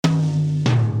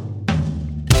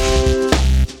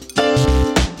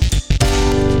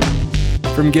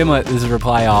From Gimlet, this is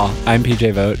Reply All. I'm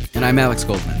PJ Vogt. And I'm Alex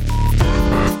Goldman.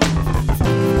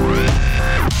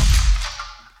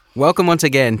 Welcome once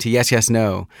again to Yes, Yes,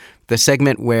 No, the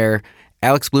segment where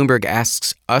Alex Blumberg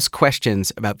asks us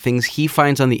questions about things he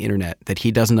finds on the internet that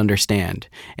he doesn't understand,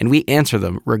 and we answer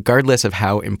them regardless of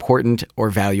how important or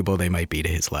valuable they might be to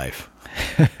his life.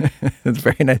 It's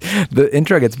very nice. The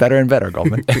intro gets better and better,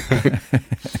 Goldman.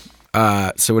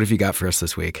 So what have you got for us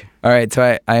this week? All right,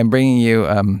 so I am bringing you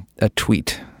a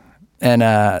tweet. And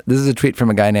this is a tweet from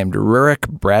a guy named Rurik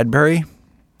Bradbury,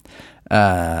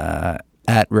 at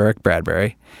Rurik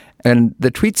Bradbury. And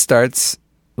the tweet starts,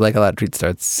 like a lot of tweets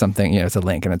starts, something, it's a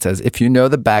link, and it says, if you know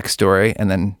the backstory, and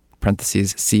then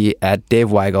parentheses, see at Dave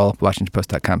Weigel,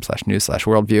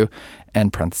 WashingtonPost.com/news/worldview,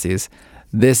 and parentheses,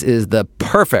 this is the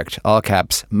perfect, all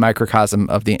caps, microcosm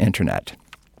of the internet.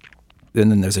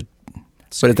 And then there's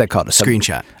what is that called? A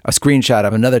screenshot. A screenshot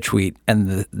of another tweet. And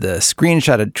the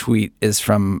screenshotted tweet is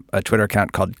from a Twitter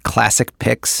account called Classic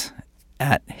Pics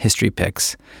at History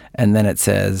Pics. And then it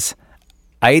says,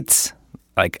 IGHTS,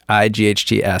 like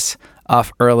IGHTS,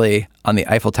 off early on the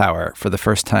Eiffel Tower for the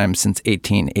first time since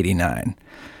 1889.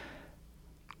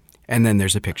 And then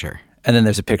there's a picture. And then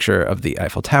there's a picture of the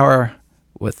Eiffel Tower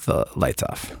with the lights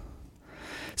off.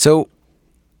 So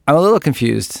I'm a little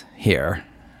confused here.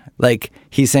 Like,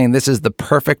 he's saying this is the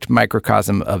perfect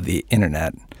microcosm of the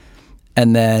internet.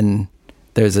 And then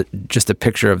there's just a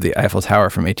picture of the Eiffel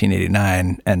Tower from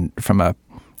 1889 and from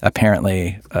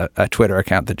apparently a Twitter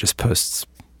account that just posts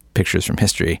pictures from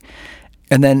history.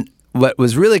 And then what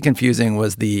was really confusing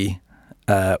was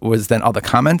was then all the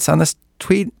comments on this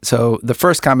tweet. So the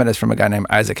first comment is from a guy named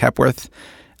Isaac Hepworth.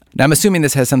 Now, I'm assuming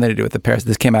this has something to do with the Paris.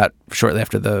 This came out shortly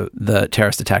after the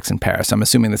terrorist attacks in Paris. So I'm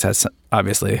assuming this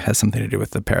obviously has something to do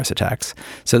with the Paris attacks.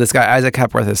 So this guy, Isaac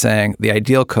Hepworth, is saying the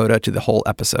ideal coda to the whole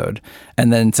episode.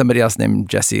 And then somebody else named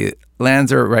Jesse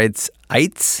Lanzer writes,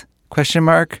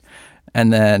 IGHTS, ?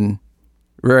 And then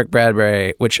Rurik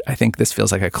Bradbury, which I think this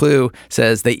feels like a clue,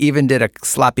 says they even did a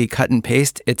sloppy cut and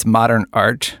paste. It's modern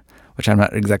art, which I'm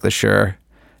not exactly sure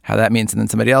how that means. And then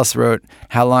somebody else wrote,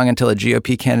 how long until a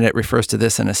GOP candidate refers to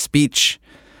this in a speech?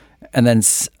 And then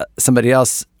somebody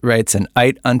else writes an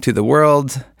 "ite unto the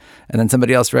world." And then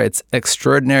somebody else writes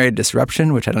extraordinary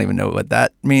disruption, which I don't even know what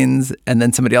that means. And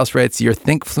then somebody else writes your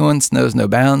thinkfluence knows no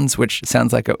bounds, which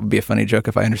sounds like it would be a funny joke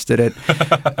if I understood it.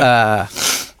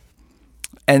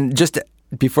 And just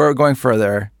before going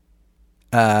further,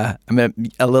 a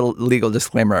little legal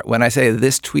disclaimer. When I say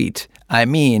this tweet, I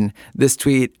mean this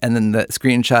tweet and then the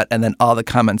screenshot and then all the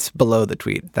comments below the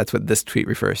tweet. That's what this tweet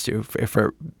refers to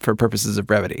for purposes of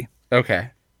brevity. Okay.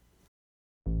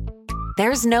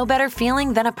 There's no better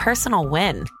feeling than a personal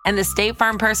win. And the State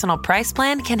Farm Personal Price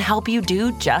Plan can help you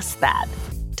do just that.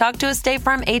 Talk to a State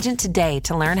Farm agent today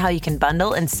to learn how you can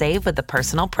bundle and save with the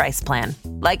Personal Price Plan.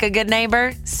 Like a good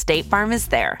neighbor, State Farm is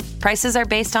there. Prices are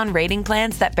based on rating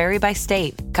plans that vary by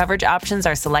state. Coverage options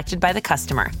are selected by the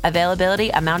customer. Availability,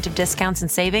 amount of discounts and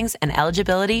savings, and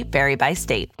eligibility vary by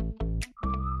state.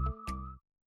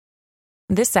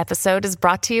 This episode is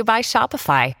brought to you by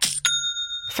Shopify.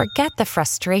 Forget the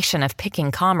frustration of picking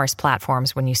commerce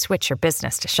platforms when you switch your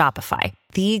business to Shopify,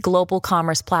 the global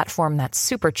commerce platform that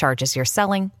supercharges your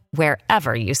selling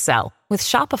wherever you sell. With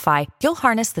Shopify, you'll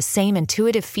harness the same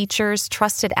intuitive features,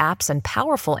 trusted apps, and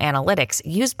powerful analytics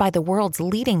used by the world's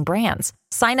leading brands.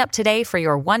 Sign up today for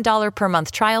your $1 per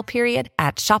month trial period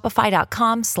at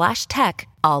shopify.com/tech,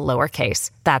 all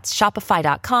lowercase. That's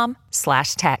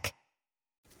shopify.com/tech.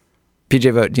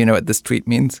 PJ Vogt, do you know what this tweet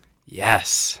means?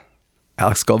 Yes.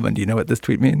 Alex Goldman, do you know what this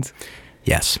tweet means?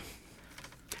 Yes.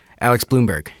 Alex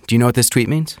Blumberg, do you know what this tweet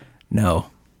means? No.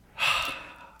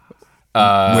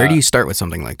 Where do you start with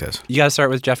something like this? You got to start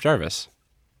with Jeff Jarvis.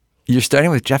 You're starting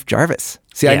with Jeff Jarvis.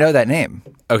 See, I know that name.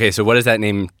 Okay, so what does that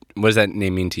name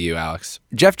mean to you, Alex?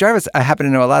 Jeff Jarvis, I happen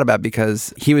to know a lot about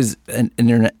because he was an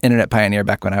internet pioneer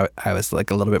back when I was like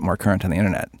a little bit more current on the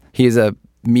internet. He's a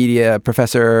media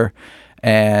professor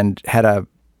and had a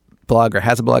blog or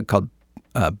has a blog called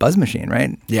Buzz Machine,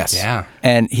 right? Yes. Yeah.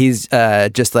 And he's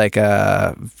just like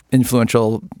a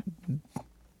influential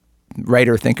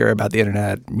writer, thinker about the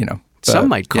internet, Some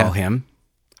might call him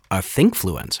a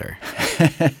thinkfluencer.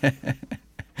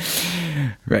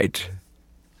 Right.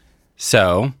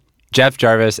 So Jeff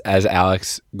Jarvis, as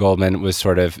Alex Goldman was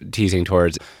sort of teasing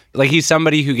towards, like he's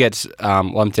somebody who gets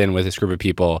lumped in with this group of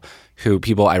people who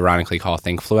people ironically call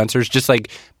thinkfluencers, just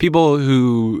like people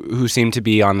who seem to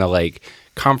be on the like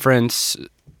conference,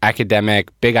 academic,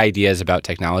 big ideas about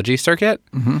technology circuit.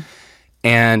 Mm-hmm.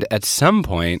 And at some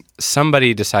point,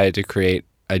 somebody decided to create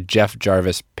a Jeff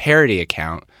Jarvis parody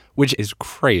account which is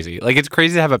crazy. Like, it's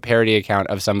crazy to have a parody account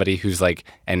of somebody who's like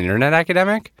an internet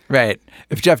academic. Right.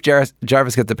 If Jeff Jarvis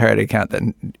gets a parody account,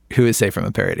 then who is safe from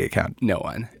a parody account? No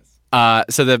one.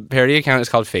 So the parody account is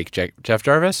called Fake Jeff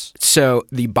Jarvis. So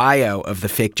the bio of the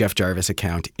fake Jeff Jarvis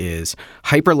account is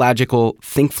hyperlogical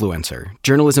thinkfluencer,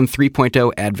 journalism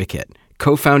 3.0 advocate,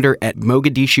 co-founder at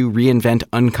Mogadishu Reinvent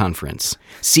Unconference,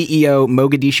 CEO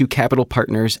Mogadishu Capital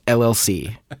Partners,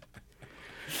 LLC.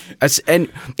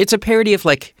 And it's a parody of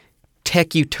like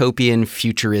tech utopian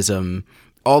futurism,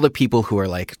 all the people who are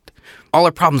like, all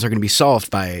our problems are going to be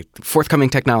solved by forthcoming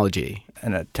technology.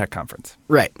 And a tech conference.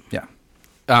 Right. Yeah.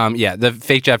 The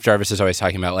fake Jeff Jarvis is always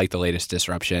talking about like the latest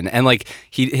disruption, and like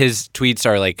his tweets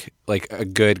are like a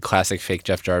good classic fake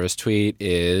Jeff Jarvis tweet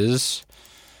is,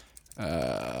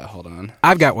 hold on,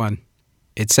 I've got one.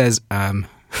 It says,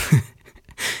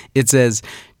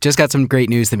 just got some great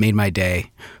news that made my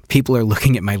day. People are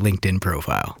looking at my LinkedIn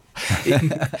profile.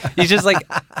 He's just like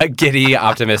a giddy,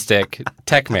 optimistic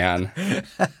tech man,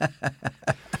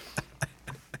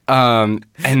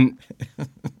 and.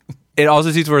 It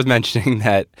also seems worth mentioning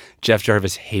that Jeff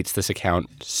Jarvis hates this account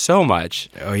so much.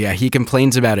 Oh, yeah. He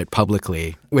complains about it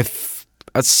publicly with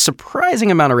a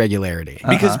surprising amount of regularity.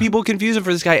 Because people confuse him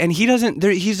for this guy, and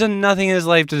he's done nothing in his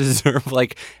life to deserve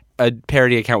like a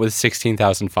parody account with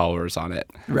 16,000 followers on it.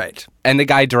 Right. And the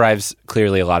guy derives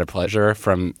clearly a lot of pleasure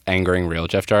from angering real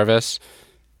Jeff Jarvis.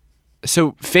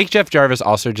 So fake Jeff Jarvis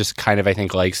also just kind of, I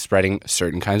think, likes spreading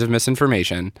certain kinds of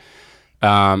misinformation.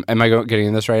 Am I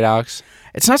getting this right, Alex?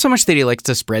 It's not so much that he likes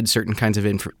to spread certain kinds of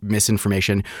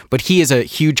misinformation, but he is a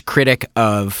huge critic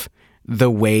of the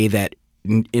way that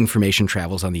information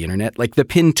travels on the internet. Like the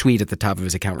pinned tweet at the top of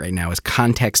his account right now is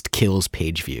 "Context kills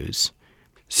page views."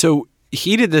 So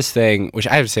he did this thing, which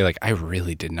I have to say, like, I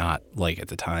really did not like at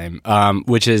the time,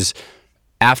 which is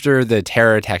after the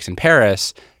terror attacks in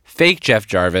Paris, fake Jeff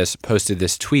Jarvis posted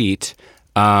this tweet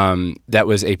that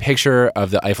was a picture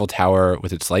of the Eiffel Tower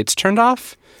with its lights turned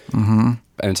off. Mm-hmm.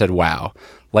 And it said, "Wow,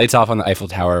 lights off on the Eiffel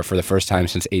Tower for the first time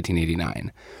since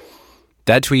 1889.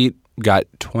 That tweet got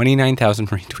 29,000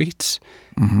 retweets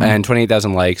and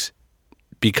 28,000 likes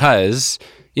because,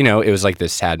 you know, it was like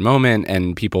this sad moment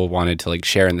and people wanted to like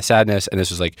share in the sadness. And this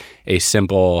was like a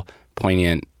simple,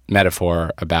 poignant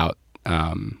metaphor about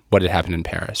what had happened in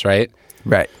Paris, right?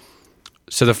 Right.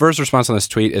 So the first response on this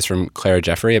tweet is from Clara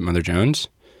Jeffrey at Mother Jones.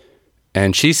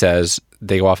 And she says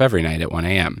they go off every night at 1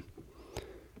 a.m.,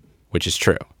 which is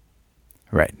true.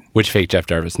 Right. Which fake Jeff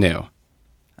Jarvis knew.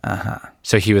 Uh-huh.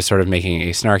 So he was sort of making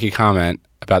a snarky comment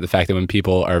about the fact that when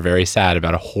people are very sad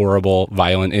about a horrible,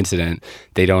 violent incident,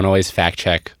 they don't always fact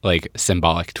check like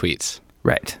symbolic tweets.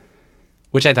 Right.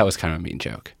 Which I thought was kind of a mean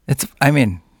joke.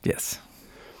 Yes.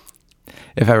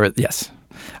 Yes.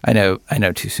 I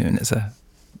know too soon is a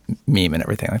meme and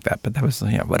everything like that, but that was,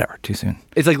 whatever, too soon.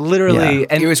 It's like literally... Yeah.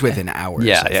 And it was within hours.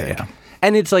 Yeah.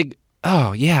 And it's like,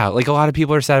 oh, yeah, like a lot of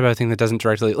people are sad about a thing that doesn't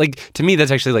directly... Like, to me,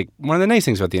 that's actually like one of the nice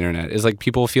things about the internet is like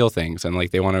people feel things and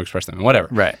like they want to express them and whatever.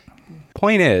 Right.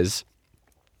 Point is,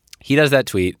 he does that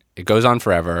tweet. It goes on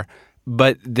forever.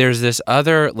 But there's this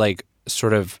other like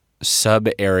sort of sub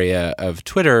area of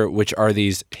Twitter, which are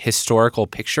these historical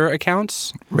picture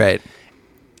accounts. Right.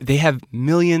 They have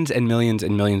millions and millions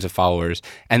and millions of followers,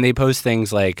 and they post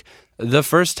things like the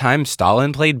first time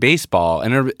Stalin played baseball,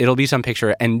 and it'll be some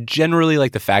picture, and generally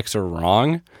like the facts are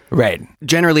wrong. Right.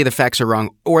 Generally the facts are wrong,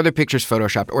 or the picture's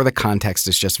photoshopped, or the context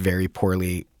is just very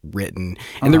poorly written.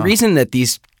 And the reason that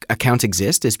these accounts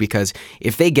exist is because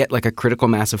if they get like a critical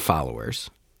mass of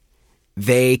followers,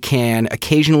 they can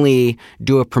occasionally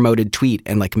do a promoted tweet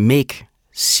and like make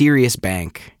serious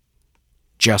bank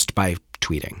just by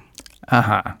tweeting.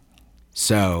 Uh-huh.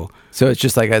 So it's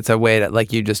just like it's a way to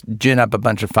like you just gin up a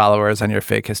bunch of followers on your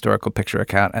fake historical picture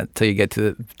account until you get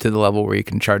to the level where you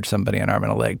can charge somebody an arm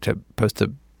and a leg to post a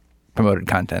promoted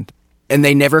content. And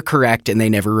they never correct and they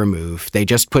never remove. They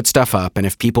just put stuff up, and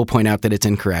if people point out that it's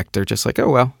incorrect, they're just like, oh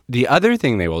well. The other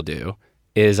thing they will do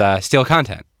is steal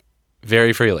content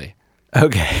very freely.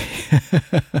 Okay.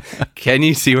 Can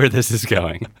you see where this is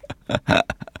going?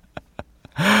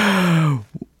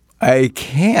 I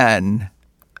can.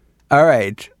 All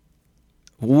right.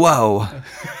 Whoa.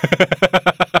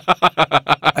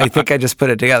 I think I just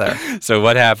put it together. So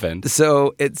what happened?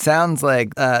 So it sounds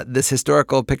like this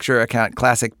historical picture account,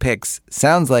 Classic Pics,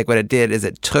 sounds like what it did is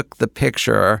it took the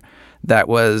picture that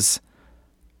was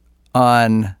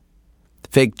on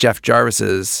fake Jeff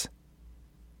Jarvis's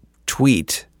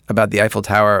tweet about the Eiffel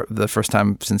Tower the first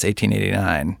time since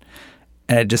 1889.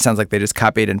 And it just sounds like they just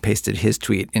copied and pasted his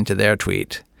tweet into their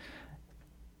tweet.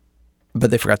 But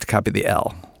they forgot to copy the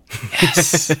L.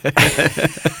 Yes.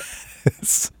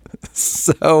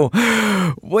 So,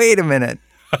 wait a minute.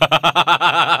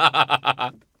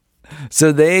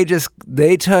 So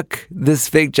they took this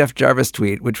fake Jeff Jarvis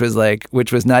tweet, which was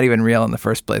not even real in the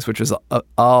first place, which was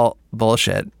all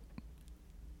bullshit.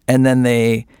 And then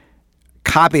they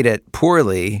copied it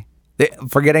poorly,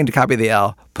 forgetting to copy the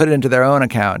L, put it into their own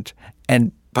account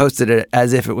and posted it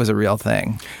as if it was a real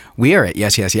thing. We are at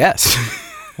Yes, Yes, Yes.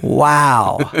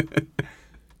 Wow.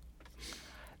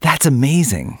 That's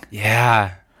amazing.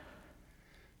 Yeah.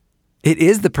 It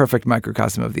is the perfect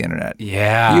microcosm of the internet.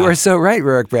 Yeah. You are so right,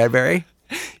 Rurik Bradbury.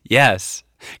 Yes.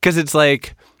 Because it's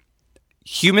like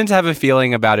humans have a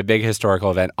feeling about a big historical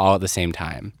event all at the same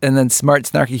time. And then smart,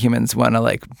 snarky humans want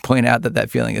to point out that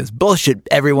feeling is bullshit,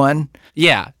 everyone.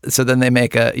 Yeah. So then they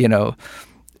make a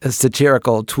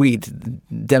satirical tweet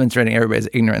demonstrating everybody's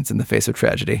ignorance in the face of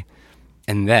tragedy.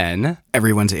 And then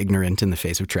Everyone's ignorant in the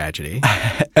face of tragedy.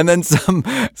 And then some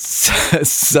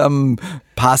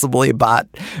possibly bot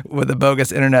with a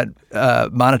bogus internet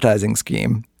monetizing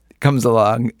scheme comes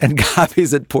along and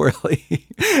copies it poorly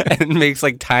and makes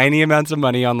tiny amounts of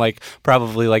money on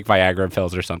probably Viagra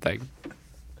pills or something.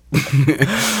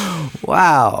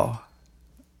 Wow.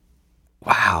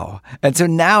 And so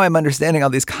now I'm understanding all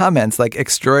these comments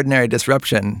extraordinary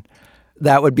disruption.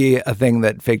 That would be a thing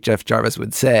that fake Jeff Jarvis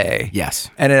would say.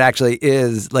 Yes. And it actually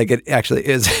is.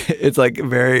 It's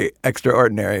very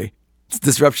extraordinary. It's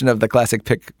disruption of the classic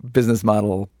pic business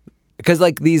model. Because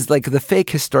the fake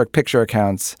historic picture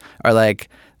accounts are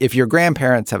if your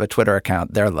grandparents have a Twitter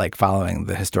account, they're following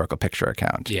the historical picture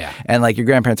account. Yeah. And your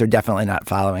grandparents are definitely not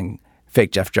following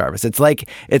fake Jeff Jarvis. It's like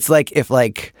if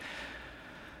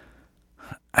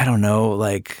I don't know,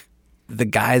 the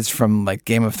guys from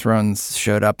Game of Thrones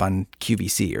showed up on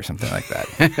QVC or something like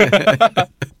that.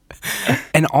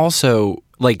 And also,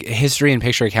 history and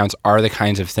picture accounts are the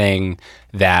kinds of thing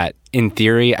that, in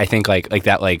theory, I think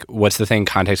that what's the thing?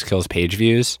 Context kills page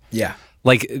views. Yeah.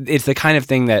 It's the kind of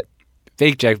thing that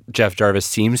fake Jeff Jarvis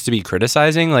seems to be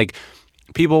criticizing.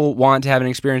 People want to have an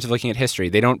experience of looking at history.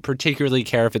 They don't particularly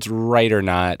care if it's right or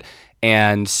not.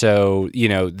 And so,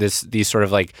 these sort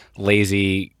of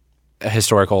lazy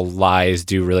historical lies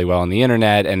do really well on the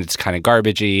internet, and it's kind of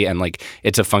garbagey, and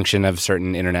it's a function of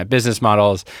certain internet business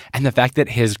models. And the fact that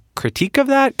his critique of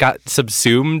that got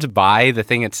subsumed by the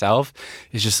thing itself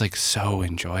is just so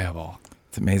enjoyable.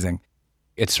 It's amazing.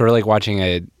 It's sort of like watching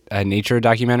a nature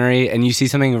documentary, and you see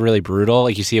something really brutal.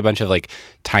 You see a bunch of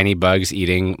tiny bugs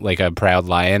eating a proud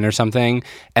lion or something,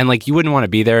 and you wouldn't want to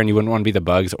be there, and you wouldn't want to be the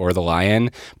bugs or the lion.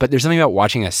 But there's something about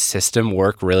watching a system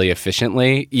work really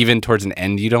efficiently, even towards an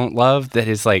end you don't love, that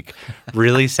is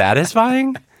really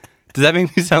satisfying. Does that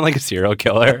make me sound like a serial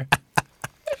killer?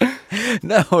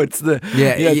 No, it's the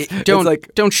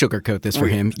don't sugarcoat this for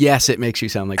him. Yes, it makes you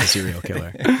sound like a serial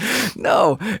killer.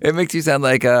 No, it makes you sound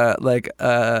like an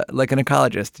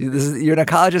ecologist. You're an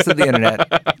ecologist of the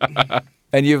internet,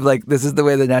 and you've this is the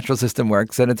way the natural system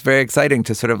works, and it's very exciting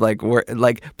to sort of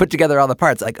put together all the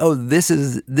parts. This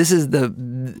is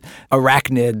the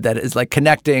arachnid that is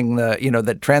connecting the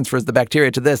that transfers the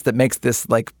bacteria to this that makes this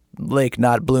lake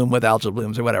not bloom with algal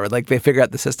blooms or whatever. They figure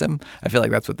out the system. I feel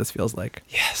like that's what this feels like.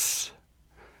 Yes.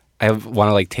 I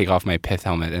want to take off my pith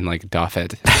helmet and doff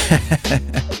it.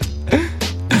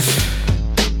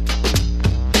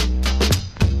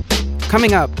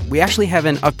 Coming up, we actually have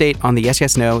an update on the Yes,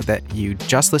 Yes, No that you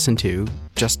just listened to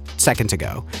just seconds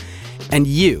ago. And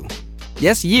you,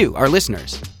 yes, you, our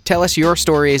listeners, tell us your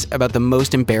stories about the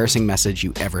most embarrassing message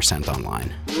you ever sent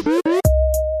online.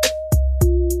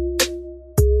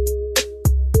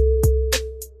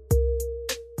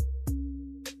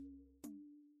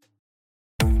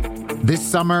 This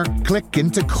summer, click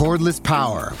into cordless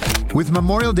power with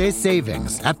Memorial Day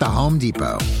savings at the Home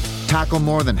Depot. Tackle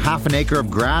more than half an acre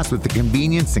of grass with the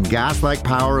convenience and gas-like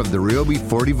power of the Ryobi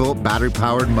 40-volt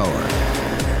battery-powered mower.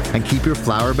 And keep your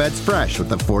flower beds fresh with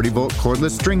the 40-volt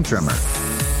cordless string trimmer.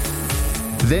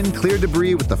 Then clear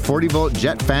debris with the 40-volt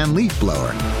jet fan leaf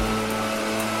blower.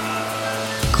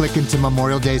 Click into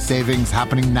Memorial Day savings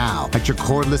happening now at your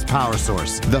cordless power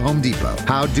source, the Home Depot.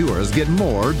 How doers get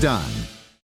more done.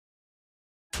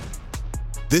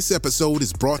 This episode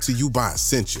is brought to you by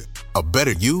Essentia. A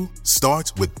better you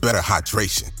starts with better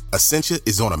hydration. Essentia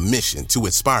is on a mission to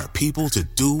inspire people to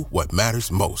do what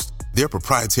matters most. Their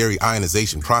proprietary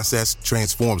ionization process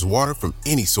transforms water from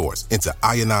any source into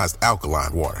ionized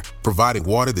alkaline water, providing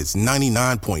water that's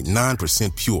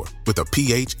 99.9% pure with a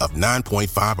pH of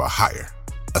 9.5 or higher.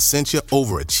 Essentia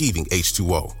overachieving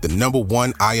H2O, the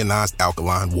 #1 ionized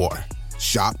alkaline water.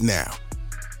 Shop now.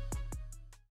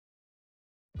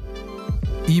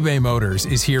 eBay Motors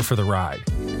is here for the ride.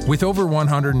 With over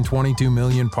 122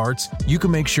 million parts, you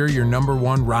can make sure your number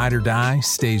one ride or die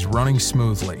stays running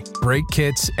smoothly. Brake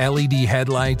kits, LED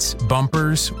headlights,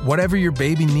 bumpers, whatever your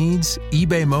baby needs,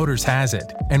 eBay Motors has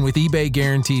it. And with eBay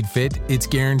Guaranteed Fit, it's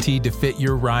guaranteed to fit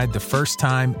your ride the first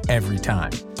time, every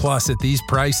time. Plus, at these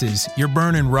prices, you're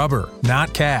burning rubber,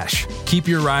 not cash. Keep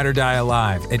your ride or die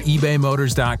alive at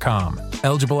ebaymotors.com.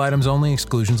 Eligible items only,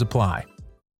 exclusions apply.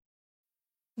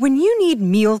 When you need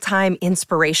mealtime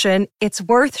inspiration, it's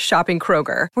worth shopping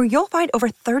Kroger, where you'll find over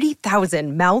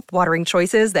 30,000 mouth-watering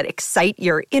choices that excite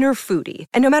your inner foodie.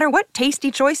 And no matter what tasty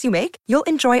choice you make, you'll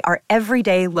enjoy our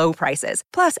everyday low prices,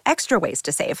 plus extra ways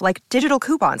to save, like digital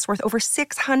coupons worth over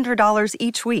 $600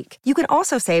 each week. You can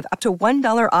also save up to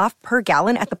 $1 off per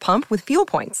gallon at the pump with fuel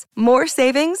points. More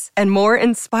savings and more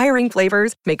inspiring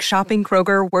flavors make shopping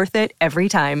Kroger worth it every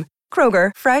time.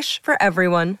 Kroger, fresh for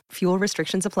everyone. Fuel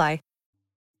restrictions apply.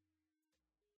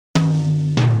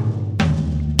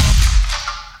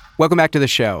 Welcome back to the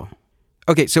show.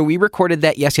 Okay, so we recorded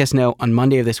that Yes, Yes, No on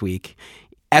Monday of this week.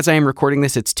 As I am recording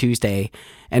this, it's Tuesday,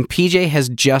 and PJ has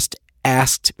just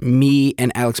asked me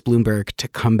and Alex Blumberg to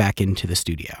come back into the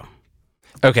studio.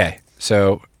 Okay,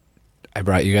 so I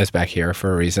brought you guys back here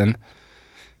for a reason.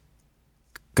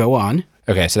 Go on.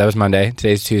 Okay, so that was Monday.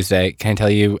 Today's Tuesday. Can I tell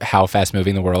you how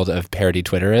fast-moving the world of parody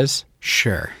Twitter is?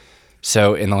 Sure.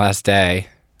 So in the last day,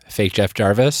 fake Jeff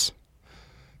Jarvis,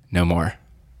 no more.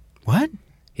 What?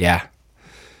 Yeah.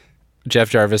 Jeff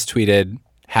Jarvis tweeted,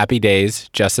 "Happy days,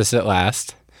 justice at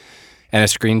last," and a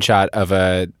screenshot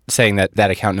of saying that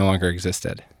account no longer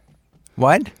existed.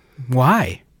 What?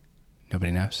 Why?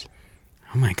 Nobody knows.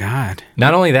 Oh my God.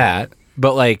 Not only that,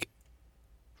 but like,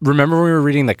 remember when we were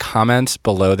reading the comments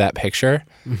below that picture?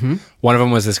 Mm-hmm. One of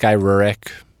them was this guy,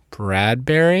 Rurik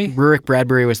Bradbury. Rurik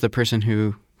Bradbury was the person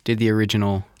who did the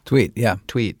original Tweet, yeah.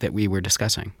 tweet that we were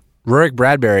discussing. Rurik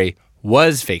Bradbury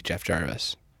was fake Jeff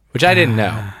Jarvis, which I didn't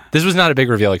know. This was not a big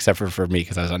reveal except for me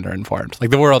because I was underinformed. Like,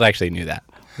 the world actually knew that.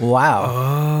 Wow.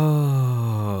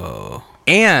 Oh.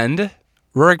 And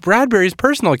Rurik Bradbury's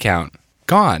personal account,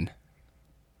 gone.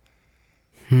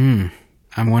 I'm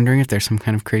wondering if there's some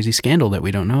kind of crazy scandal that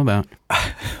we don't know about.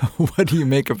 What do you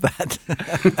make of that?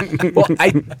 Well,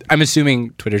 I'm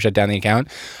assuming Twitter shut down the account.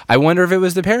 I wonder if it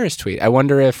was the Paris tweet. I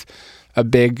wonder if a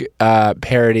big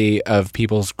parody of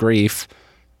people's grief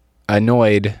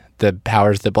annoyed the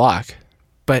powers that block.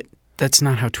 But that's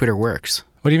not how Twitter works.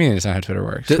 What do you mean it's not how Twitter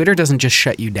works? Twitter doesn't just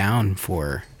shut you down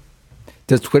for...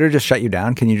 Does Twitter just shut you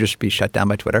down? Can you just be shut down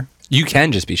by Twitter? You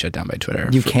can just be shut down by Twitter.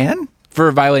 You can? For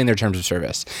violating their terms of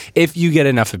service. If you get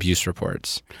enough abuse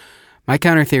reports. My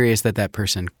counter theory is that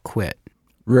person quit.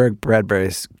 Rurik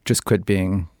Bradbury's just quit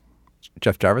being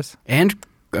Jeff Jarvis? And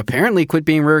apparently quit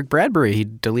being Rurik Bradbury. He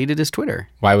deleted his Twitter.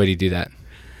 Why would he do that?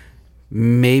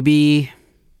 Maybe...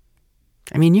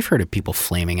 I mean, you've heard of people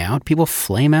flaming out. People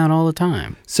flame out all the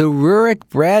time. So Rurik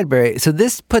Bradbury, so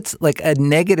this puts like a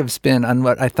negative spin on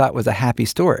what I thought was a happy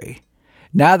story.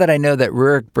 Now that I know that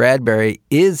Rurik Bradbury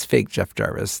is fake Jeff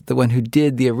Jarvis, the one who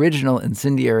did the original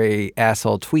incendiary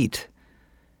asshole tweet,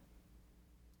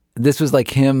 this was like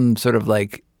him sort of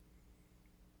like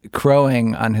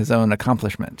crowing on his own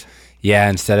accomplishment.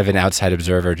 Yeah, instead of an outside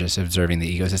observer just observing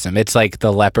the ecosystem. It's like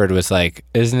the leopard was like,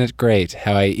 "Isn't it great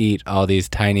how I eat all these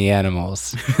tiny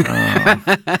animals?"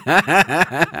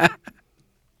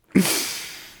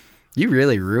 You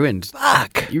really ruined...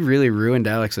 Fuck! You really ruined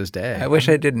Alex's day. I wish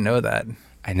I didn't know that.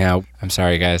 I know. I'm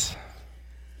sorry, guys.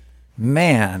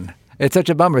 Man, it's such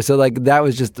a bummer. So like that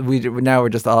was just, now we're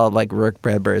just all like Rurik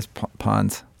Bradbury's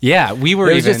pawns. Yeah, we were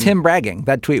It was just him bragging.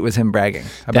 That tweet was him bragging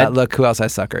about, look who else I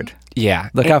suckered. Yeah.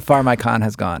 Look how far my con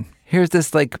has gone. Here's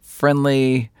this like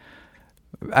friendly,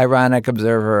 ironic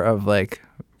observer of like,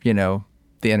 you know,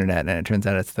 the internet. And it turns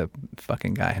out it's the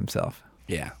fucking guy himself.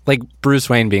 Yeah. Like Bruce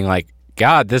Wayne being like,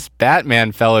 "God, this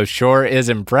Batman fellow sure is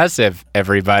impressive,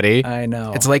 everybody." I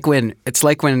know. It's like when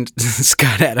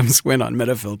Scott Adams went on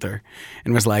Metafilter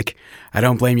and was like, "I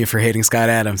don't blame you for hating Scott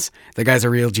Adams. The guy's a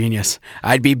real genius.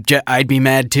 I'd be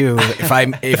mad too if I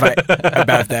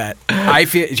about that.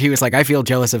 He was like, I feel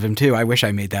jealous of him too. I wish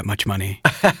I made that much money."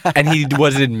 And he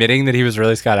wasn't admitting that he was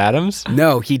really Scott Adams?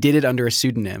 No, he did it under a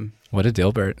pseudonym. What a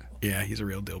Dilbert. Yeah, he's a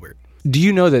real Dilbert. Do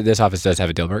you know that this office does have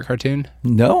a Dilbert cartoon?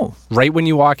 No. Right when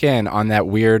you walk in on that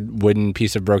weird wooden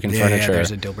piece of broken furniture. Yeah,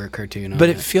 there's a Dilbert cartoon on But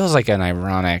it feels like an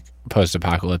ironic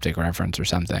post-apocalyptic reference or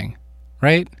something,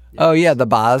 right? Oh yeah, the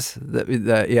Boz.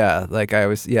 Yeah, like I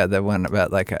was. Yeah, the one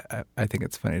about like I think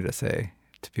it's funny to say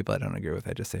to people I don't agree with.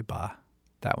 I just say "bah."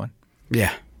 That one.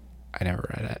 Yeah. I never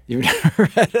read it. You've never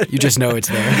read it? You just know it's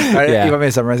there. All right, Yeah. You want me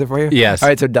to summarize it for you? Yes. All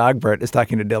right, so Dogbert is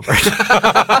talking to Dilbert.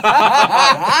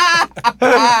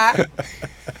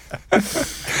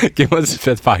 Gimlet's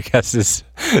fifth podcast is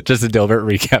just a Dilbert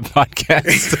recap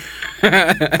podcast.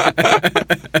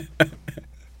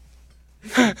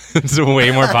 It's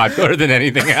way more popular than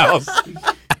anything else.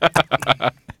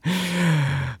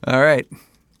 All right.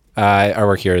 Our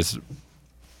work here is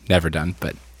never done,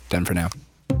 but done for now.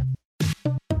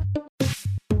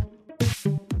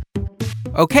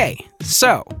 Okay,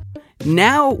 so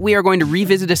now we are going to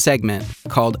revisit a segment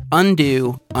called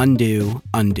Undo, Undo,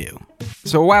 Undo.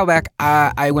 So a while back,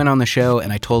 I went on the show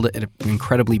and I told an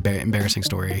incredibly embarrassing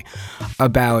story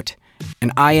about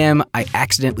an IM I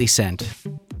accidentally sent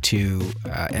to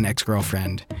an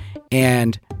ex-girlfriend.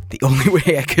 And the only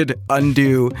way I could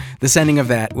undo the sending of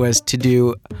that was to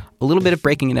do a little bit of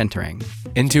breaking and entering.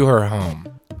 Into her home.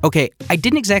 Okay, I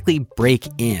didn't exactly break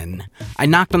in. I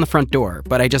knocked on the front door,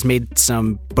 but I just made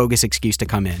some bogus excuse to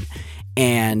come in.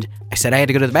 And I said I had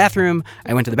to go to the bathroom.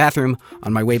 I went to the bathroom.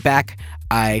 On my way back,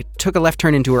 I took a left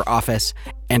turn into her office,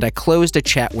 and I closed a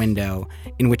chat window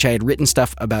in which I had written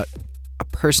stuff about a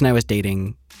person I was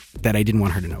dating that I didn't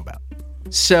want her to know about.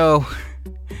 So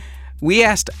we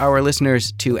asked our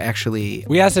listeners to actually...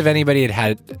 We asked if anybody had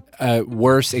had a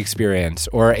worse experience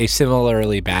or a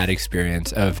similarly bad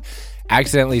experience of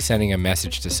accidentally sending a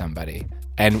message to somebody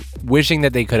and wishing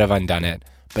that they could have undone it,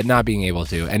 but not being able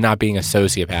to, and not being a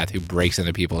sociopath who breaks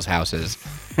into people's houses.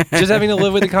 Just having to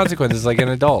live with the consequences like an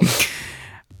adult.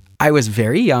 I was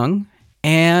very young,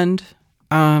 and...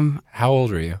 How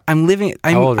old were you?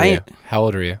 How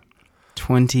old were you?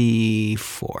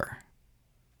 24.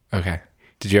 Okay.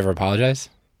 Did you ever apologize?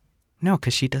 No,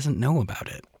 because she doesn't know about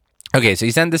it. Okay, so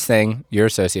you sent this thing. You're a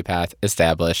sociopath.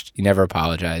 Established. You never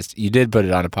apologized. You did put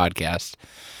it on a podcast.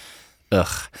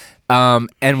 Ugh.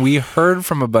 And we heard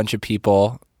from a bunch of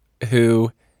people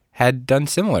who had done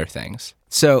similar things.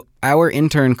 So our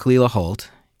intern, Kalila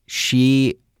Holt,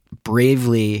 she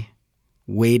bravely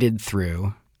waded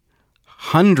through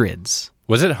hundreds.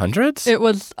 Was it hundreds? It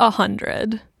was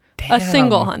 100. Damn. A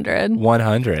single 100.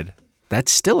 100.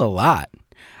 That's still a lot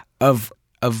of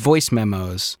voice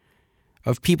memos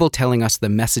of people telling us the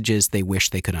messages they wish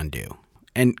they could undo.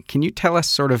 And can you tell us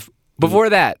sort of...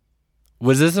 Before that,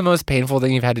 was this the most painful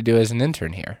thing you've had to do as an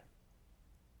intern here?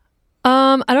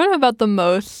 I don't know about the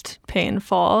most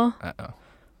painful. Uh-oh.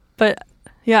 But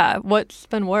yeah, what's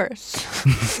been worse?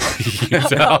 You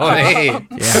tell me. Yeah,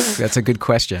 that's a good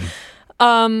question.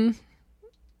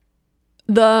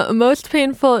 The most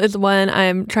painful is when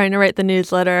I'm trying to write the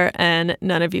newsletter and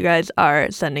none of you guys are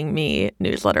sending me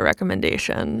newsletter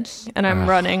recommendations. And I'm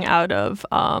running out of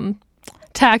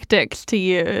tactics to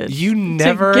use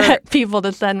to get people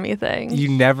to send me things.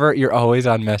 You're always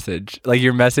on message. Like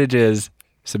your message is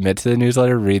submit to the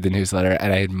newsletter, read the newsletter.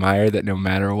 And I admire that no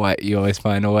matter what, you always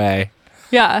find a way.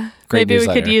 Yeah. Great Maybe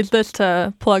newsletter. we could use this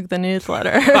to plug the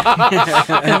newsletter in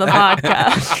the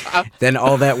podcast. Then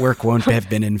all that work won't have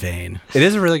been in vain. It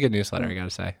is a really good newsletter, I gotta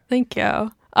say. Thank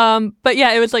you. But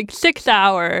yeah, it was like 6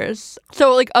 hours.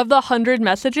 So like of the 100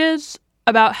 messages,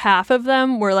 about half of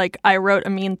them were like, I wrote a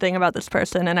mean thing about this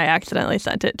person and I accidentally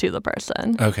sent it to the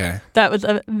person. Okay. That was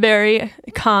a very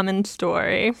common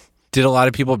story. Did a lot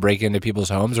of people break into people's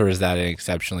homes, or is that an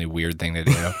exceptionally weird thing to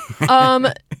do?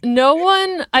 No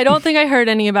one, I don't think I heard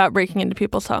any about breaking into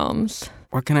people's homes.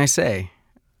 What can I say?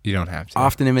 You don't have to.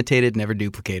 Often imitated, never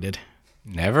duplicated.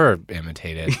 Never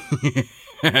imitated.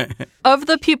 Of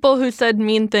the people who said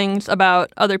mean things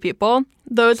about other people,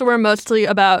 those were mostly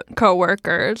about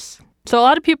coworkers. So a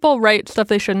lot of people write stuff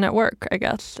they shouldn't at work, I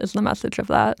guess, is the message of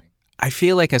that. I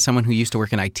feel like as someone who used to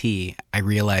work in IT, I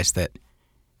realized that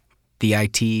the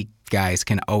IT guys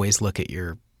can always look at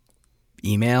your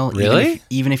email. Really?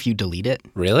 Even if you delete it.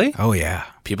 Really? Oh, yeah.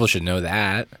 People should know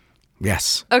that.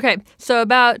 Yes. Okay, so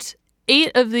about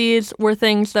 8 of these were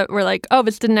things that were like, oh,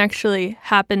 this didn't actually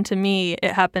happen to me.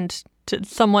 It happened to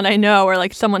someone I know, or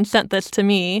like someone sent this to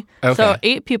me. Okay. So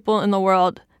 8 people in the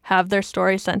world have their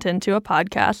story sent into a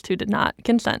podcast who did not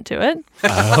consent to it.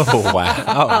 Oh,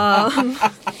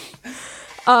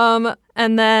 wow.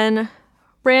 And then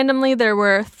randomly, there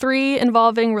were 3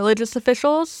 involving religious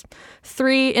officials,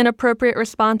 3 inappropriate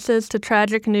responses to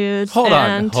tragic news. Hold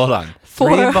on.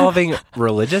 4 3 involving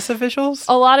religious officials?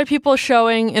 A lot of people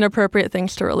showing inappropriate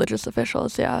things to religious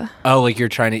officials, yeah. Oh, like you're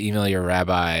trying to email your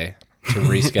rabbi to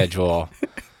reschedule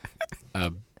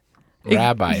a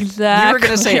rabbi. Exactly. You were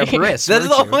going to say a bris. That's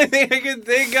the only thing I could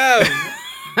think of.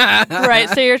 Right,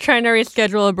 so you're trying to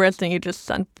reschedule a bris and you just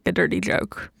sent a dirty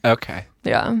joke. Okay.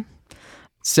 Yeah.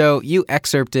 So you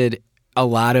excerpted a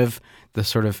lot of the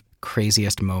sort of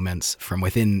craziest moments from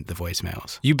within the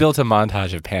voicemails. You built a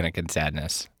montage of panic and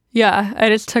sadness. Yeah, I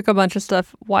just took a bunch of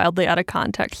stuff wildly out of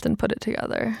context and put it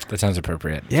together. That sounds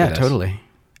appropriate. Yeah, for this. totally.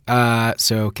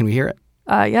 So can we hear it?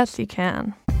 Yes, you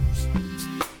can.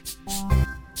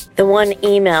 The one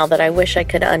email that I wish I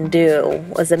could undo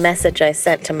was a message I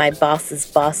sent to my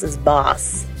boss's boss's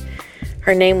boss.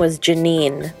 Her name was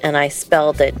Janine, and I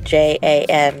spelled it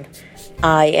Janina,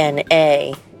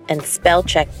 and spell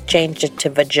check changed it to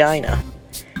vagina.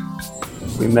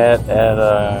 We met at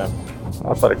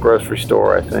a grocery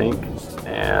store, I think,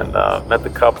 and met the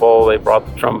couple. They brought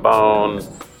the trombone.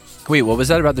 Wait, what was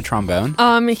that about the trombone?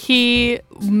 He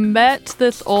met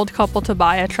this old couple to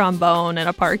buy a trombone in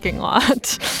a parking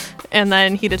lot. And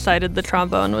then he decided the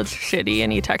trombone was shitty,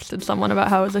 and he texted someone about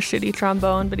how it was a shitty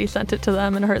trombone, but he sent it to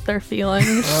them and hurt their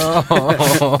feelings.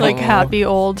 Like happy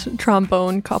old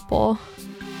trombone couple.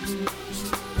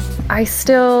 I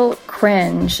still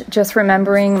cringe just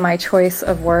remembering my choice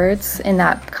of words in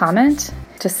that comment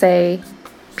to say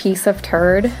piece of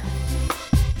turd.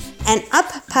 And up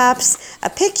pops a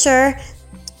picture,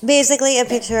 basically a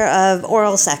picture of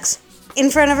oral sex, in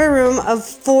front of a room of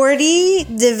 40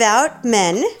 devout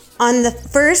men on the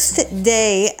first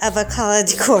day of a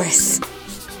college course.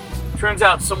 Turns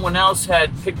out someone else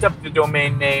had picked up the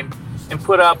domain name and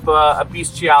put up a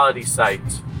bestiality site.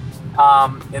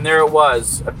 And there it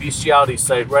was, a bestiality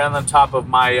site right on the top of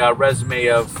my resume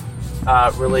of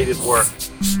related work.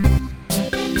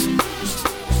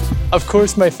 Of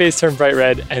course, my face turned bright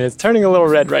red, and it's turning a little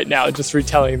red right now just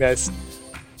retelling this.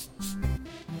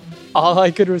 All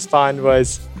I could respond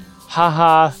was,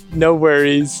 haha, no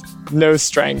worries, no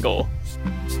strangle.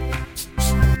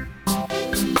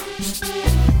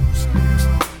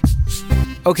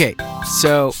 Okay,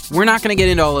 so we're not going to get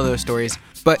into all of those stories,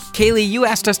 but Kaylee, you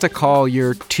asked us to call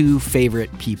your 2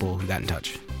 favorite people who got in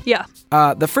touch. Yeah.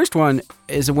 The first one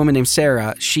is a woman named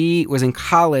Sarah. She was in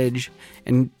college,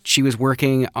 and she was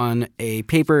working on a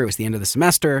paper. It was the end of the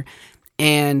semester,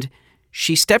 and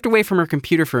she stepped away from her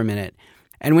computer for a minute,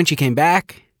 and when she came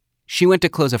back, she went to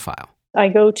close a file. I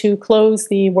go to close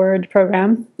the Word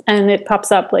program, and it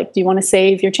pops up like, do you want to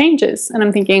save your changes? And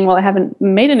I'm thinking, well, I haven't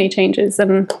made any changes,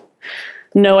 and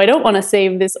no, I don't want to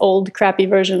save this old crappy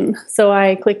version. So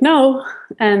I click no,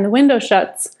 and the window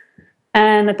shuts.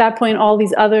 And at that point, all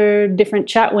these other different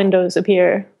chat windows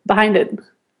appear behind it.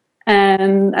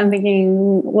 And I'm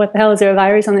thinking, what the hell, is there a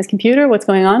virus on this computer? What's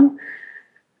going on?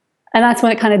 And that's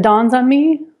when it kind of dawns on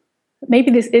me, maybe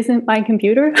this isn't my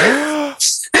computer.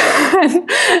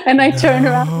 And I turn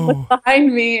around and look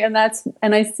behind me, and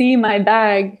I see my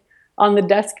bag on the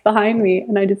desk behind me,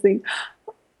 and I just think,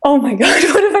 oh my God,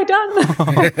 what have I done?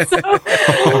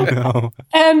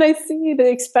 And I see the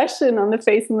expression on the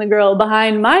face of the girl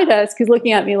behind my desk who's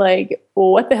looking at me like,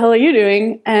 well, what the hell are you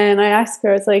doing? And I ask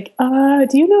her, it's like,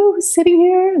 do you know who's sitting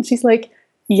here? And she's like,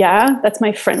 yeah, that's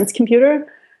my friend's computer.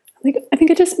 I'm like, I think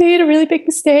I just made a really big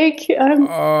mistake.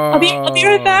 I'll be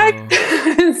right back.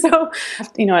 So,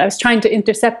 I was trying to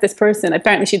intercept this person.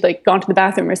 Apparently she'd gone to the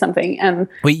bathroom or something. And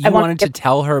wait, you wanted to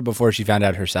tell her before she found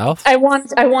out herself? I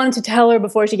wanted to tell her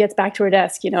before she gets back to her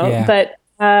desk, Yeah. But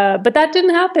that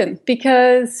didn't happen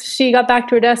because she got back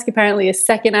to her desk apparently a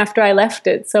second after I left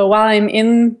it. So while I'm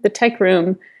in the tech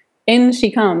room, in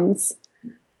she comes,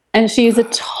 and she's a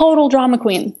total drama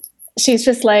queen. She's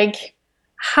just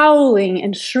howling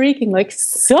and shrieking like,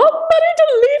 somebody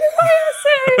deleted my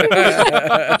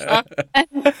essay.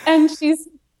 and she's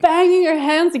banging her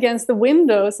hands against the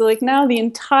window. So now the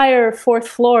entire 4th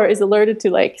floor is alerted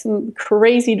to some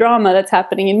crazy drama that's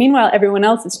happening. And meanwhile, everyone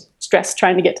else is stressed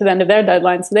trying to get to the end of their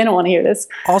deadline. So they don't want to hear this.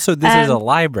 Also, this is a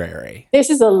library.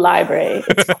 This is a library.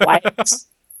 It's quiet.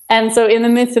 And so in the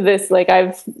midst of this,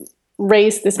 I've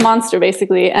raised this monster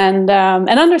basically, and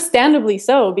understandably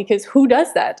so, because who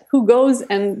does that? Who goes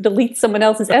and deletes someone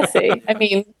else's essay? I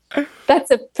mean, that's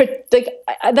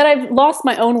that I've lost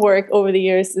my own work over the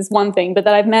years is one thing, but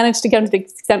that I've managed to get to the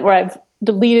extent where I've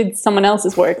deleted someone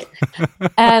else's work.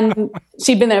 And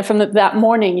she'd been there from that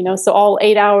morning, so all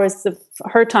 8 hours of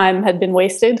her time had been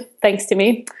wasted thanks to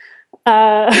me.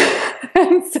 And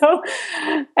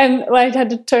I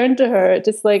had to turn to her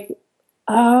just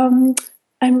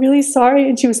I'm really sorry.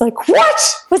 And she was like,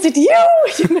 what? Was it you?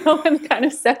 And kind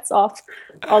of sets off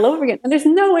all over again. And there's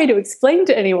no way to explain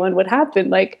to anyone what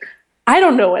happened. I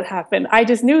don't know what happened. I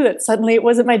just knew that suddenly it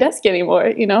wasn't my desk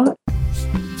anymore,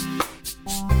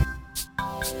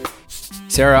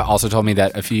 Sarah also told me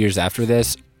that a few years after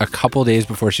this, a couple days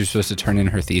before she was supposed to turn in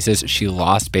her thesis, she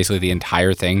lost basically the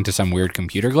entire thing to some weird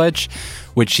computer glitch,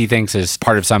 which she thinks is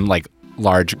part of some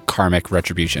large karmic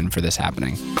retribution for this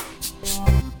happening.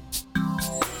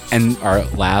 And our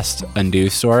last undo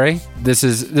story, this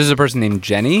is a person named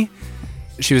Jenny.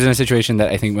 She was in a situation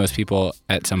that I think most people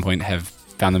at some point have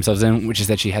found themselves in, which is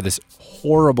that she had this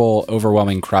horrible,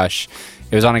 overwhelming crush.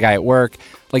 It was on a guy at work.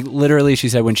 Like, literally, she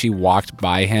said when she walked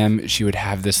by him, she would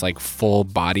have this, like, full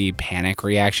body panic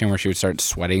reaction where she would start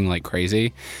sweating like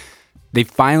crazy. They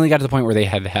finally got to the point where they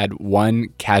had had one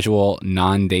casual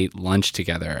non-date lunch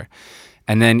together.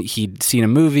 And then he'd seen a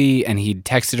movie and he'd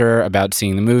texted her about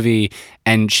seeing the movie.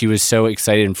 And she was so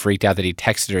excited and freaked out that he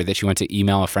texted her that she went to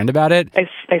email a friend about it.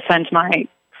 I sent my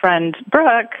friend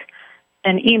Brooke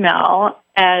an email,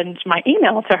 and my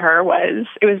email to her was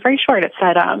very short. It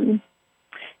said,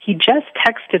 he just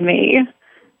texted me,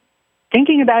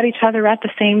 thinking about each other at the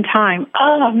same time.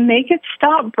 Oh, make it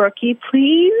stop, Brookie,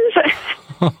 please.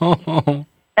 I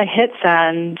hit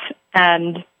send,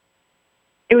 and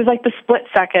it was like the split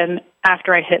second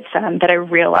after I hit send that I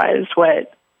realized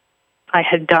what I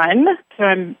had done. So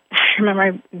I remember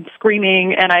I'm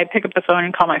screaming, and I pick up the phone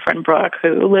and call my friend Brooke,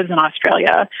 who lives in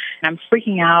Australia, and I'm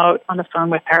freaking out on the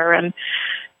phone with her. And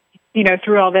you know,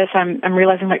 through all this, I'm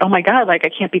realizing, like, oh my God, like, I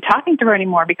can't be talking to her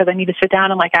anymore because I need to sit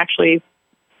down and, like, actually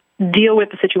deal with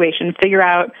the situation, figure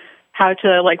out how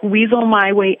to, like, weasel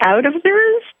my way out of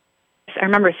this. I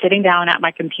remember sitting down at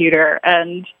my computer,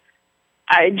 and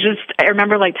I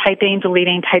remember, like, typing,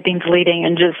 deleting,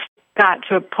 and just got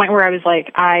to a point where I was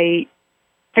like,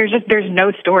 there's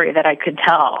no story that I could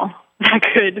tell that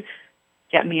could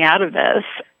get me out of this.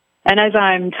 And as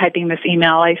I'm typing this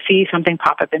email, I see something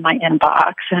pop up in my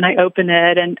inbox, and I open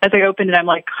it. And as I open it, I'm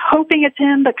like hoping it's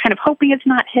him, but kind of hoping it's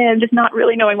not him, just not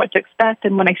really knowing what to expect.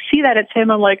 And when I see that it's him,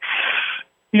 I'm like,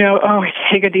 I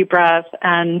take a deep breath.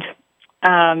 And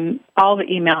all the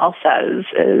email says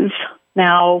is,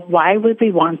 now, why would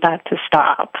we want that to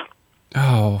stop?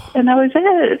 Oh. And that was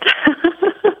it.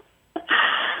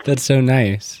 That's so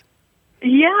nice.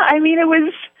 Yeah, I mean, it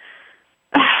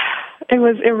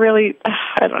really,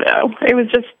 I don't know. It was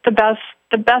just the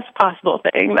best possible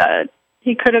thing that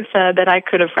he could have said, that I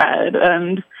could have read.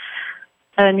 And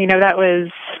that was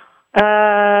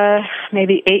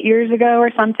maybe 8 years ago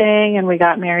or something. And we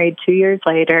got married 2 years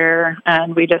later,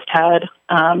 and we just had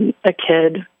a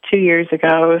kid 2 years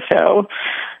ago. So,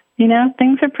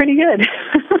 things are pretty good.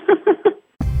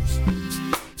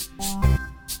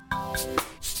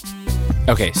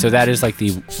 Okay, so that is like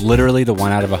literally the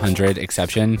 1 out of 100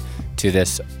 exception to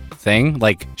this thing.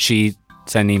 Like, she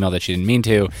sent an email that she didn't mean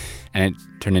to, and it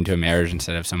turned into a marriage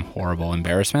instead of some horrible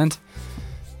embarrassment.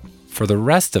 For the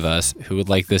rest of us who would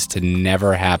like this to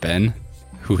never happen,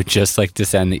 who would just like to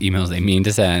send the emails they mean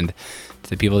to send to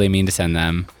the people they mean to send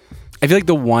them, I feel like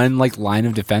the one line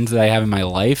of defense that I have in my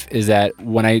life is that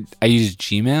when I use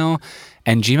Gmail,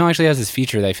 and Gmail actually has this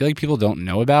feature that I feel like people don't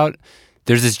know about.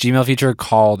 There's this Gmail feature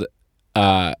called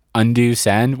undo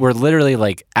send, where literally,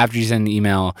 like, after you send an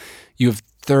email, you have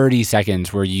 30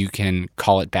 seconds where you can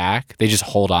call it back. They just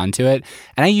hold on to it.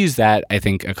 And I use that, I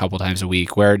think, a couple times a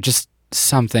week, where just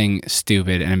something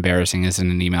stupid and embarrassing is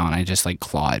in an email, and I just, like,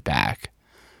 claw it back.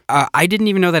 I didn't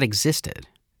even know that existed.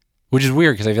 Which is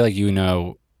weird, because I feel like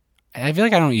I feel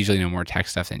like I don't usually know more tech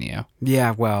stuff than you.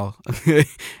 Yeah, well,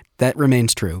 that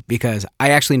remains true, because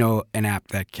I actually know an app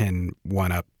that can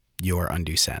one-up your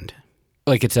undo send.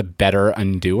 Like, it's a better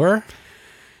undoer?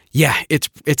 Yeah,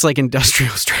 it's like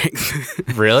industrial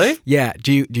strength. Really? Yeah.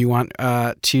 Do you want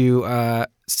to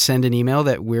send an email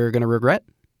that we're going to regret?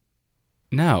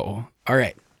 No. All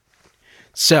right.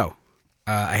 So,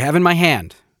 I have in my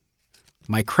hand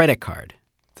my credit card.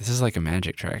 This is like a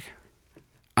magic trick.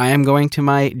 I am going to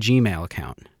my Gmail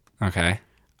account. Okay.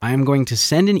 I am going to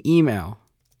send an email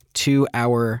to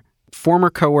our former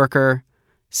coworker,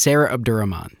 Sarah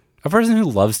Abdurrahman. A person who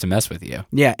loves to mess with you.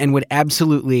 Yeah, and would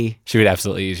absolutely... She would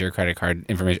absolutely use your credit card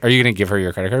information. Are you going to give her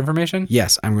your credit card information?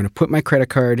 Yes, I'm going to put my credit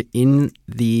card in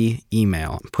the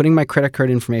email. I'm putting my credit card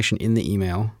information in the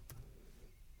email.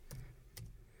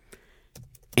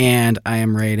 And I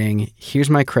am writing, here's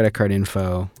my credit card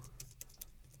info.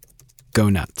 Go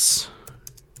nuts.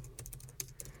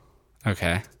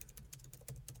 Okay.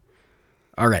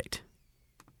 All right.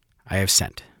 I have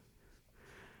sent.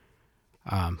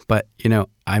 But,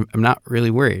 I'm not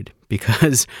really worried,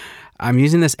 because I'm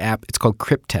using this app. It's called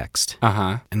Cryptext.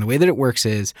 Uh-huh. And the way that it works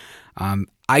is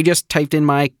I just typed in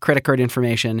my credit card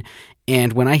information,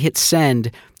 and when I hit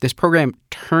send, this program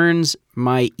turns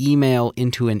my email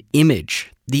into an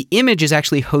image. The image is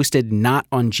actually hosted not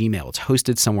on Gmail. It's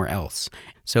hosted somewhere else.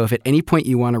 So if at any point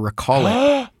you want to recall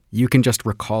it, you can just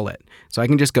recall it. So I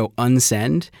can just go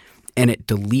unsend, and it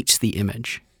deletes the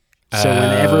image. So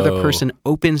whenever the person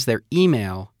opens their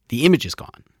email, the image is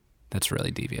gone. That's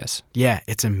really devious. Yeah,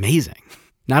 it's amazing.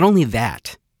 Not only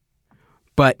that,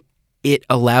 but it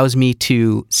allows me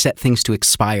to set things to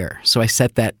expire. So I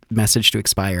set that message to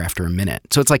expire after a minute.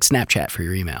 So it's like Snapchat for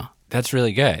your email. That's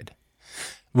really good.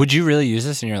 Would you really use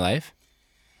this in your life?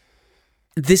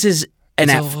 This is an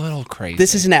It's app. a little crazy.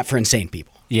 This is an app for insane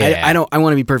people. Yeah. I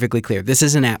want to be perfectly clear. This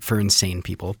is an app for insane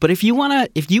people. But if you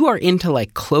are into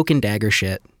like cloak and dagger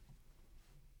shit.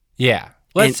 Yeah.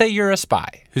 Let's say you're a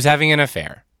spy who's having an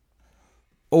affair.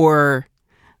 Or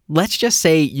let's just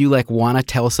say you like want to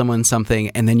tell someone something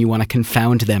and then you want to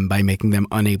confound them by making them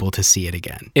unable to see it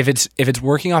again. If it's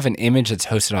working off an image that's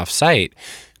hosted off site,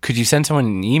 could you send someone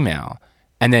an email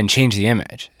and then change the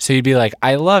image? So you'd be like,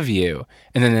 I love you.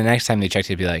 And then the next time they checked,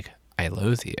 it'd be like, I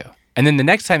loathe you. And then the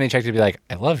next time they checked, it'd be like,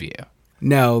 I love you.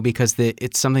 No, because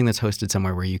it's something that's hosted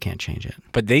somewhere where you can't change it.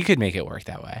 But they could make it work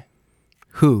that way.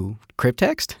 Who?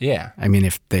 Cryptext? Yeah. I mean,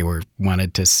 if they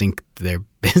wanted to sync their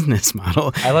business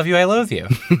model. I love you, I loathe you.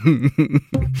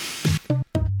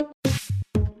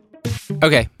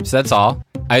 Okay, so that's all.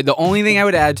 The only thing I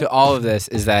would add to all of this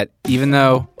is that even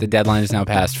though the deadline is now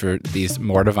passed for these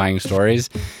mortifying stories,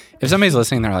 if somebody's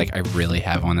listening, they're like, I really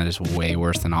have one that is way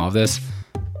worse than all of this,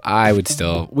 I would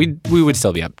still, we would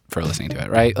still be up for listening to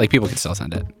it, right? Like, people could still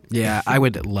send it. Yeah, I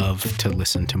would love to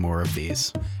listen to more of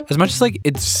these. As much as, like,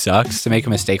 it sucks to make a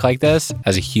mistake like this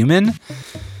as a human,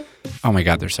 oh my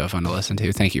God, they're so fun to listen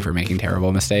to. Thank you for making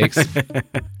terrible mistakes.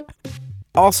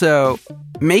 Also,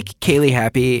 make Kaylee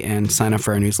happy and sign up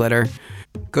for our newsletter.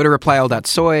 Go to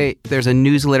replyall.soy. There's a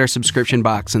newsletter subscription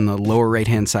box in the lower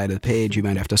right-hand side of the page. You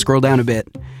might have to scroll down a bit.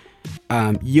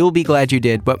 You'll be glad you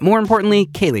did, but more importantly,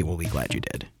 Kaylee will be glad you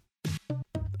did.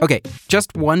 Okay,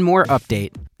 just one more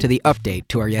update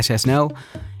to our Yes, Yes, No.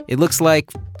 It looks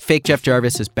like fake Jeff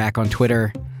Jarvis is back on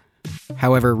Twitter.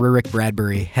 However, Rurik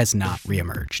Bradbury has not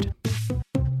reemerged.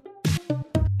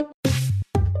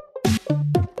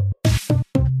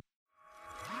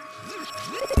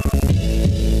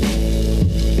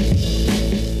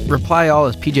 Reply All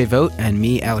is PJ Vogt and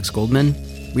me, Alex Goldman.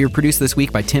 We were produced this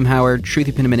week by Tim Howard,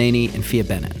 Shruti Pinamaneni, and Fia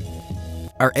Bennett.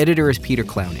 Our editor is Peter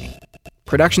Clowney.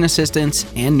 Production assistants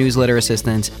and newsletter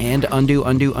assistants and undo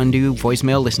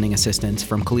voicemail listening assistants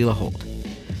from Kalila Holt.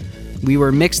 We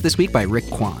were mixed this week by Rick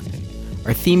Kwan.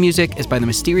 Our theme music is by the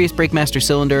mysterious Breakmaster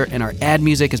Cylinder, and our ad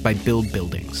music is by Build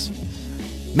Buildings.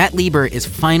 Matt Lieber is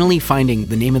finally finding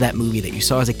the name of that movie that you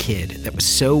saw as a kid that was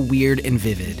so weird and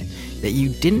vivid that you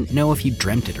didn't know if you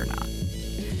dreamt it or not.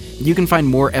 You can find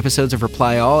more episodes of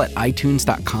Reply All at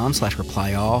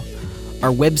itunes.com/replyall.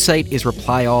 Our website is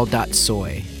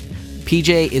replyall.soy.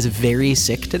 PJ is very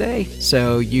sick today,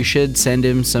 so you should send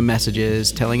him some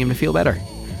messages telling him to feel better.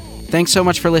 Thanks so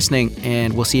much for listening,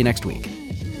 and we'll see you next week.